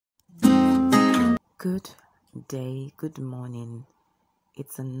Good day, good morning.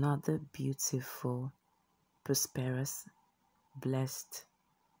 It's another beautiful, prosperous, blessed,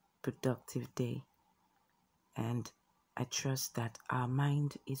 productive day. And I trust that our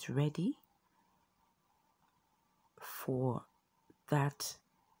mind is ready for that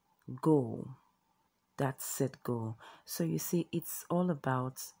goal, that set goal. So you see, it's all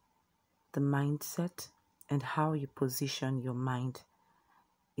about the mindset and how you position your mind.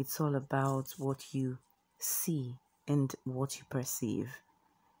 It's all about what you see and what you perceive.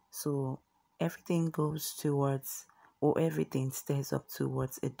 So everything goes towards, or everything stares up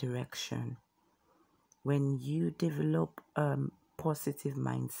towards a direction. When you develop a positive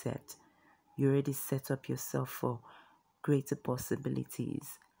mindset, you already set up yourself for greater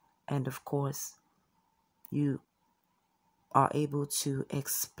possibilities. And of course, you are able to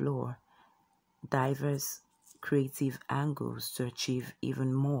explore diverse creative angles to achieve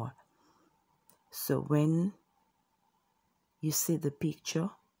even more. So when you see the picture,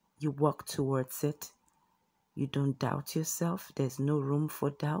 you work towards it. You don't doubt yourself. There's no room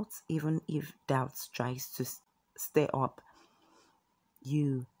for doubts. Even if doubts tries to stay up,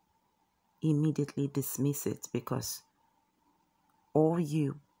 you immediately dismiss it, because all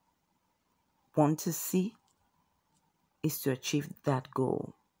you want to see is to achieve that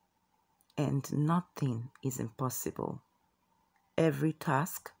goal. And nothing is impossible. Every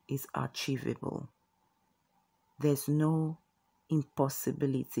task is achievable. There's no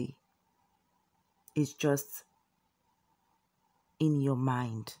impossibility. It's just in your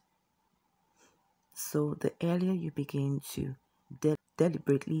mind. So the earlier you begin to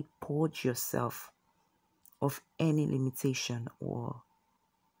deliberately purge yourself of any limitation or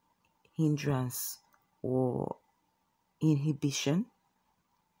hindrance or inhibition,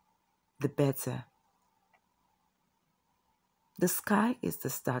 the better. The sky is the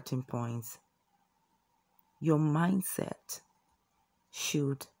starting point. Your mindset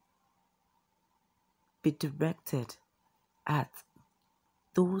should be directed at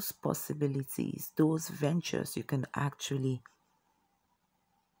those possibilities, those ventures you can actually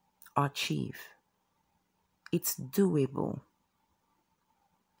achieve. It's doable.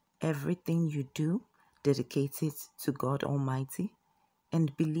 Everything you do, dedicate it to God Almighty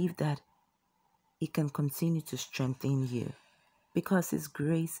and believe that He can continue to strengthen you, because His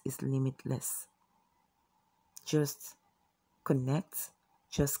grace is limitless. Just connect,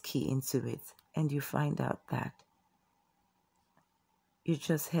 just key into it, and you find out that you're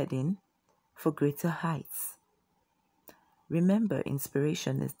just heading for greater heights. Remember,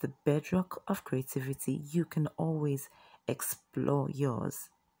 inspiration is the bedrock of creativity. You can always explore yours.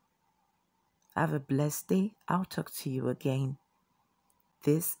 Have a blessed day. I'll talk to you again.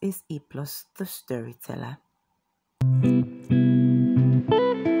 This is E Plus The Storyteller.